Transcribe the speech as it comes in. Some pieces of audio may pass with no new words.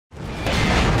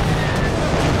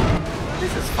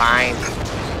fine.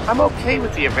 I'm okay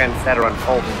with the events that are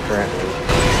unfolding currently.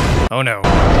 Oh no.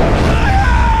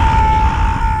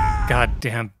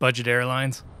 Goddamn budget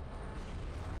airlines.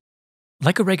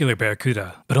 Like a regular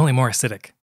Barracuda, but only more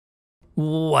acidic.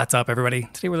 What's up, everybody?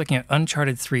 Today we're looking at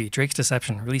Uncharted 3, Drake's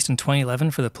Deception, released in 2011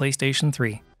 for the PlayStation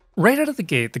 3. Right out of the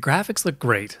gate, the graphics look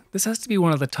great. This has to be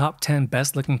one of the top 10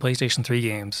 best looking PlayStation 3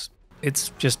 games.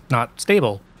 It's just not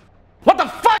stable. What the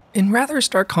fuck? In rather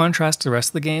stark contrast to the rest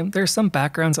of the game, there are some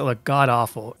backgrounds that look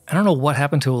god-awful. I don't know what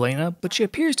happened to Elena, but she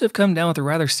appears to have come down with a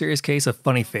rather serious case of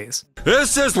funny face.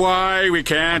 This is why we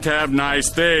can't have nice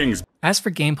things. As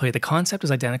for gameplay, the concept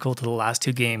is identical to the last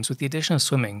two games with the addition of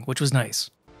swimming, which was nice.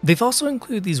 They've also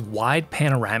included these wide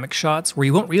panoramic shots where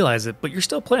you won't realize it, but you're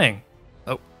still playing.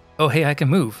 Oh hey, I can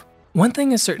move. One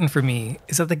thing is certain for me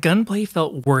is that the gunplay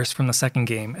felt worse from the second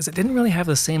game, as it didn't really have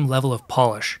the same level of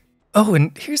polish. Oh,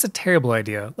 and here's a terrible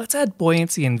idea. Let's add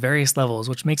buoyancy in various levels,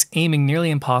 which makes aiming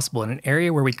nearly impossible in an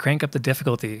area where we crank up the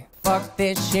difficulty. Fuck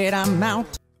this shit, I'm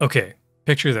out. Okay,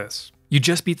 picture this. You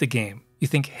just beat the game. You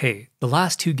think, hey, the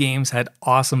last two games had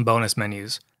awesome bonus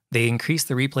menus. They increase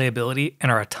the replayability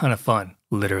and are a ton of fun,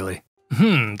 literally.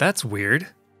 That's weird.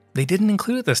 They didn't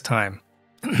include it this time.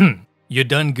 You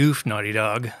done goofed, Naughty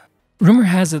Dog. Rumor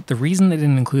has it the reason they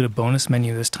didn't include a bonus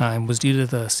menu this time was due to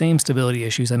the same stability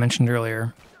issues I mentioned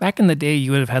earlier. Back in the day,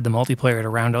 you would have had the multiplayer to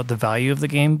round out the value of the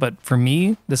game, but for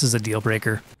me, this is a deal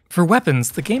breaker. For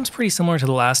weapons, the game's pretty similar to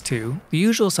the last two. The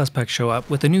usual suspects show up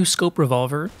with a new scope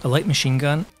revolver, a light machine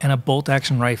gun, and a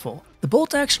bolt-action rifle. The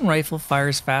bolt-action rifle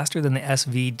fires faster than the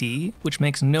SVD, which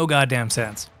makes no goddamn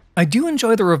sense. I do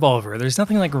enjoy the revolver. There's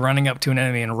nothing like running up to an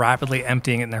enemy and rapidly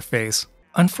emptying it in their face.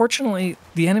 Unfortunately,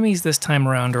 the enemies this time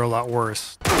around are a lot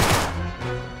worse.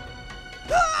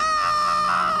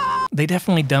 They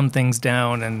definitely dumbed things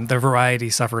down, and their variety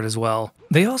suffered as well.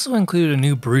 They also include a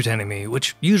new brute enemy,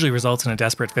 which usually results in a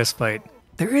desperate fistfight.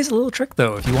 There is a little trick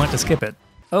though if you want to skip it.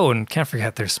 Oh, and can't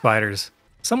forget there's spiders.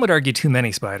 Some would argue too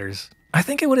many spiders. I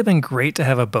think it would have been great to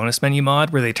have a bonus menu mod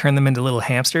where they turn them into little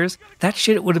hamsters. That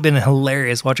shit would have been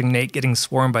hilarious watching Nate getting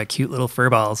swarmed by cute little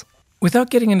furballs.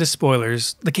 Without getting into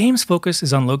spoilers, the game's focus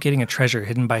is on locating a treasure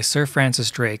hidden by Sir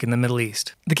Francis Drake in the Middle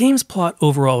East. The game's plot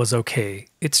overall is okay,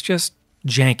 it's just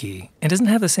janky, and doesn't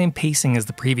have the same pacing as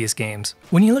the previous games.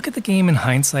 When you look at the game in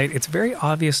hindsight, it's very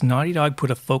obvious Naughty Dog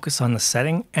put a focus on the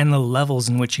setting and the levels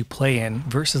in which you play in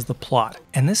versus the plot,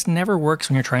 and this never works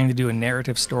when you're trying to do a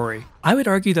narrative story. I would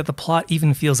argue that the plot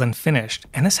even feels unfinished,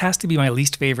 and this has to be my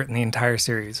least favorite in the entire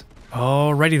series.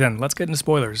 Alrighty then, let's get into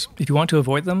spoilers. If you want to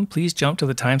avoid them, please jump to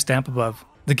the timestamp above.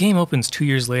 The game opens 2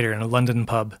 years later in a London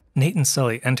pub. Nate and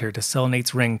Sully enter to sell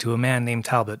Nate's ring to a man named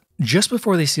Talbot. Just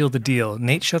before they seal the deal,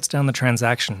 Nate shuts down the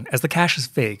transaction as the cash is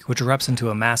fake, which erupts into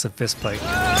a massive fistfight.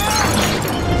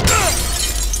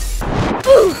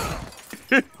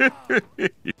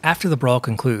 After the brawl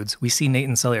concludes, we see Nate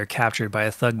and Sully are captured by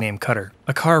a thug named Cutter.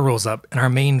 A car rolls up and our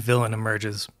main villain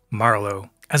emerges, Marlowe.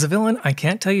 As a villain, I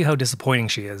can't tell you how disappointing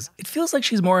she is. It feels like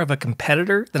she's more of a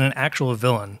competitor than an actual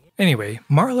villain. Anyway,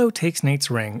 Marlowe takes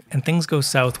Nate's ring, and things go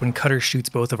south when Cutter shoots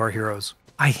both of our heroes.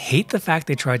 I hate the fact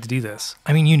they tried to do this.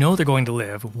 I mean, you know they're going to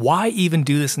live. Why even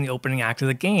do this in the opening act of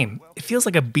the game? It feels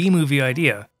like a B-movie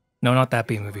idea. No, not that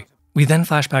B-movie. We then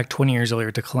flash back 20 years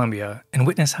earlier to Colombia and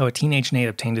witness how a teenage Nate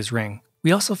obtained his ring.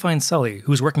 We also find Sully,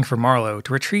 who's working for Marlowe,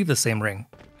 to retrieve the same ring.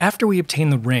 After we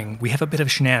obtain the ring, we have a bit of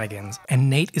shenanigans,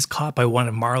 and Nate is caught by one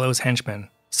of Marlowe's henchmen.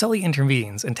 Sully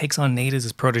intervenes and takes on Nate as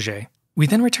his protege. We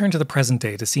then return to the present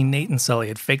day to see Nate and Sully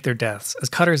had faked their deaths, as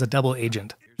Cutter is a double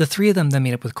agent. The three of them then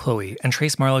meet up with Chloe and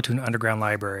trace Marlowe to an underground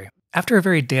library. After a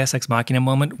very Deus Ex Machina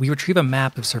moment, we retrieve a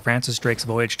map of Sir Francis Drake's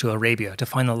voyage to Arabia to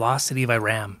find the lost city of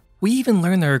Iram. We even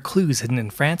learn there are clues hidden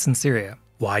in France and Syria.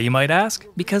 Why, you might ask?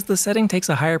 Because the setting takes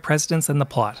a higher precedence than the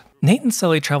plot. Nate and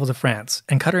Sully travel to France,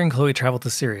 and Cutter and Chloe travel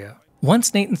to Syria.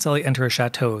 Once Nate and Sully enter a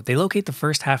chateau, they locate the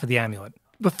first half of the amulet.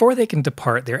 Before they can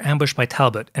depart, they are ambushed by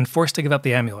Talbot and forced to give up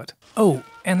the amulet. Oh,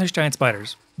 and there's giant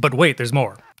spiders. But wait, there's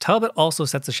more. Talbot also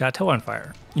sets the chateau on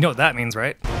fire. You know what that means,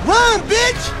 right? Run,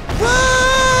 bitch!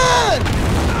 Run!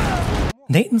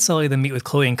 Nate and Sully then meet with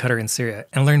Chloe and Cutter in Syria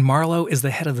and learn Marlowe is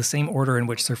the head of the same order in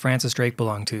which Sir Francis Drake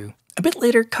belonged to. A bit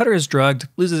later, Cutter is drugged,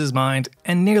 loses his mind,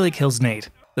 and nearly kills Nate.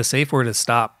 The safe word is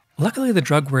stop. Luckily, the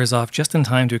drug wears off just in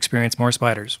time to experience more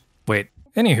spiders. Wait.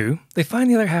 Anywho, they find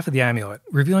the other half of the amulet,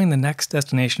 revealing the next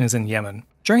destination is in Yemen.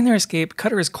 During their escape,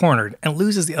 Cutter is cornered and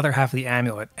loses the other half of the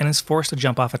amulet and is forced to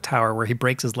jump off a tower where he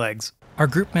breaks his legs. Our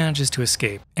group manages to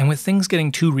escape, and with things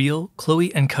getting too real,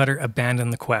 Chloe and Cutter abandon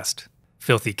the quest.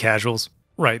 Filthy casuals.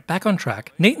 Right, back on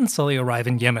track. Nate and Sully arrive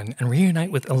in Yemen and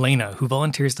reunite with Elena, who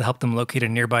volunteers to help them locate a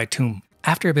nearby tomb.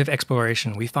 After a bit of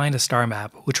exploration, we find a star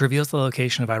map, which reveals the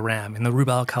location of Iram in the Rub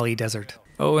al Khali Desert.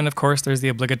 Oh, and of course there's the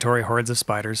obligatory hordes of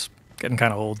spiders. Getting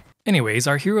kinda old. Anyways,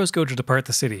 our heroes go to depart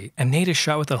the city, and Nate is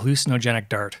shot with a hallucinogenic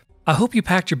dart. I hope you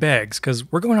packed your bags,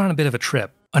 cause we're going on a bit of a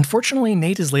trip. Unfortunately,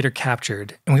 Nate is later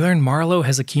captured, and we learn Marlowe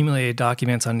has accumulated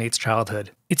documents on Nate's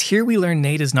childhood. It's here we learn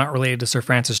Nate is not related to Sir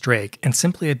Francis Drake, and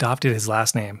simply adopted his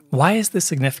last name. Why is this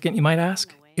significant, you might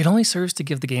ask? It only serves to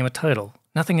give the game a title,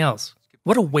 nothing else.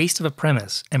 What a waste of a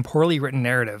premise, and poorly written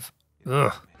narrative.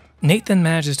 Ugh. Nate then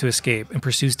manages to escape and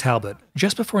pursues Talbot.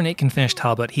 Just before Nate can finish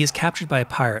Talbot, he is captured by a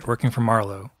pirate working for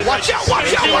Marlowe. Watch out,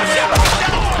 watch out, watch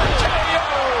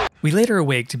out! We later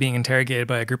awake to being interrogated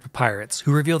by a group of pirates,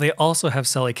 who reveal they also have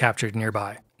Sully captured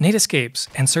nearby. Nate escapes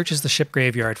and searches the ship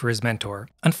graveyard for his mentor.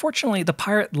 Unfortunately, the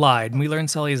pirate lied and we learn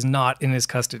Sully is not in his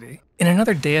custody. In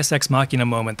another Deus Ex Machina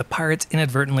moment, the pirates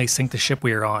inadvertently sink the ship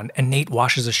we are on, and Nate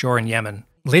washes ashore in Yemen.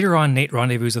 Later on, Nate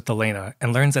rendezvous with Elena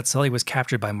and learns that Sully was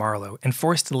captured by Marlowe and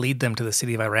forced to lead them to the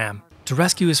city of Iram. To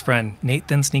rescue his friend, Nate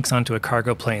then sneaks onto a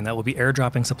cargo plane that will be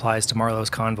airdropping supplies to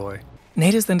Marlowe's convoy.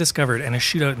 Nate is then discovered and a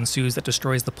shootout ensues that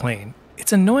destroys the plane.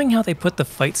 It's annoying how they put the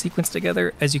fight sequence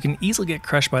together, as you can easily get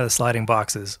crushed by the sliding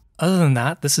boxes. Other than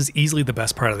that, this is easily the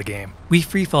best part of the game. We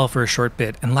freefall for a short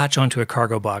bit and latch onto a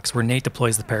cargo box where Nate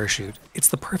deploys the parachute. It's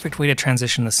the perfect way to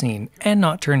transition the scene and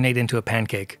not turn Nate into a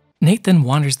pancake. Nate then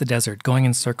wanders the desert, going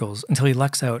in circles until he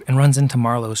lucks out and runs into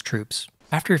Marlowe's troops.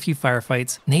 After a few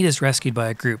firefights, Nate is rescued by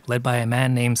a group led by a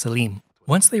man named Salim.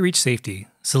 Once they reach safety,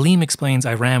 Salim explains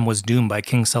Iram was doomed by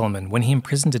King Solomon when he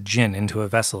imprisoned a djinn into a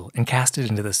vessel and cast it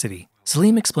into the city.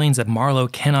 Salim explains that Marlowe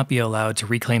cannot be allowed to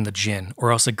reclaim the djinn,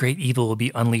 or else a great evil will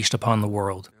be unleashed upon the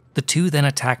world. The two then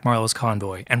attack Marlowe's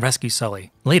convoy and rescue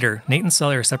Sully. Later, Nate and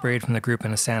Sully are separated from the group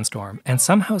in a sandstorm and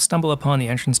somehow stumble upon the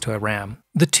entrance to Iram.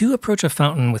 The two approach a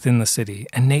fountain within the city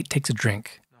and Nate takes a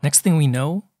drink. Next thing we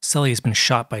know, Sully has been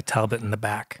shot by Talbot in the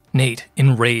back. Nate,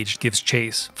 enraged, gives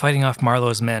chase, fighting off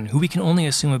Marlowe's men, who we can only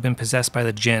assume have been possessed by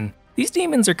the djinn. These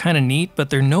demons are kinda neat, but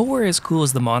they're nowhere as cool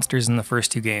as the monsters in the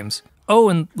first two games. Oh,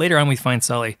 and later on we find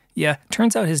Sully. Yeah,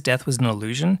 turns out his death was an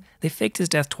illusion. They faked his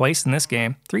death twice in this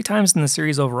game, 3 times in the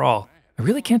series overall. I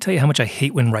really can't tell you how much I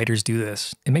hate when writers do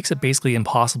this. It makes it basically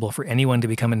impossible for anyone to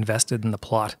become invested in the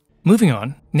plot. Moving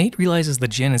on, Nate realizes the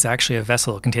djinn is actually a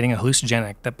vessel containing a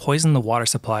hallucinogenic that poisoned the water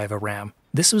supply of Iram.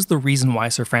 This was the reason why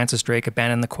Sir Francis Drake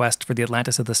abandoned the quest for the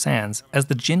Atlantis of the Sands, as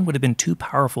the djinn would have been too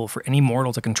powerful for any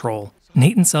mortal to control.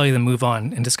 Nate and Sully then move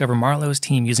on and discover Marlowe's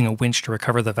team using a winch to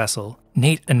recover the vessel.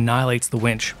 Nate annihilates the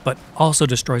winch, but also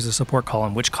destroys the support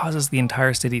column, which causes the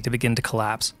entire city to begin to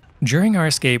collapse. During our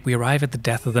escape, we arrive at the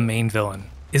death of the main villain.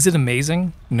 Is it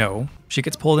amazing? No. She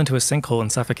gets pulled into a sinkhole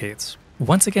and suffocates.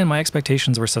 Once again, my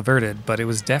expectations were subverted, but it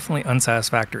was definitely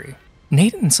unsatisfactory.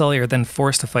 Nate and Sully are then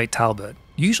forced to fight Talbot.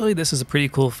 Usually this is a pretty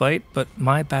cool fight, but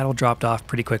my battle dropped off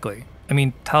pretty quickly. I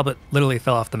mean, Talbot literally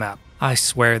fell off the map. I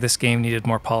swear this game needed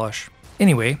more polish.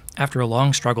 Anyway, after a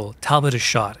long struggle, Talbot is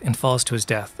shot and falls to his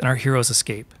death, and our heroes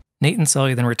escape. Nate and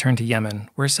Sully then return to Yemen,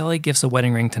 where Sully gives a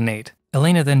wedding ring to Nate.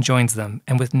 Elena then joins them,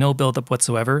 and with no build-up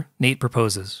whatsoever, Nate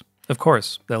proposes. Of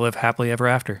course, they'll live happily ever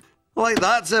after. Like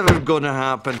that's ever gonna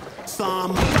happen.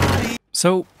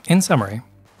 So, in summary,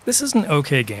 this is an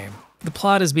okay game. The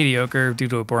plot is mediocre due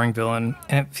to a boring villain,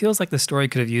 and it feels like the story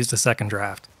could have used a second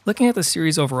draft. Looking at the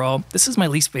series overall, this is my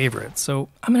least favorite, so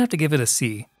I'm gonna have to give it a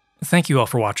C. Thank you all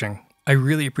for watching. I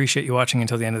really appreciate you watching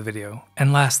until the end of the video.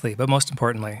 And lastly, but most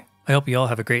importantly, I hope you all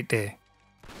have a great day.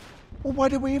 Well, why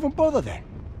did we even bother then?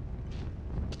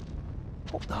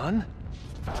 Hold on.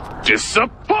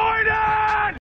 Disappointed!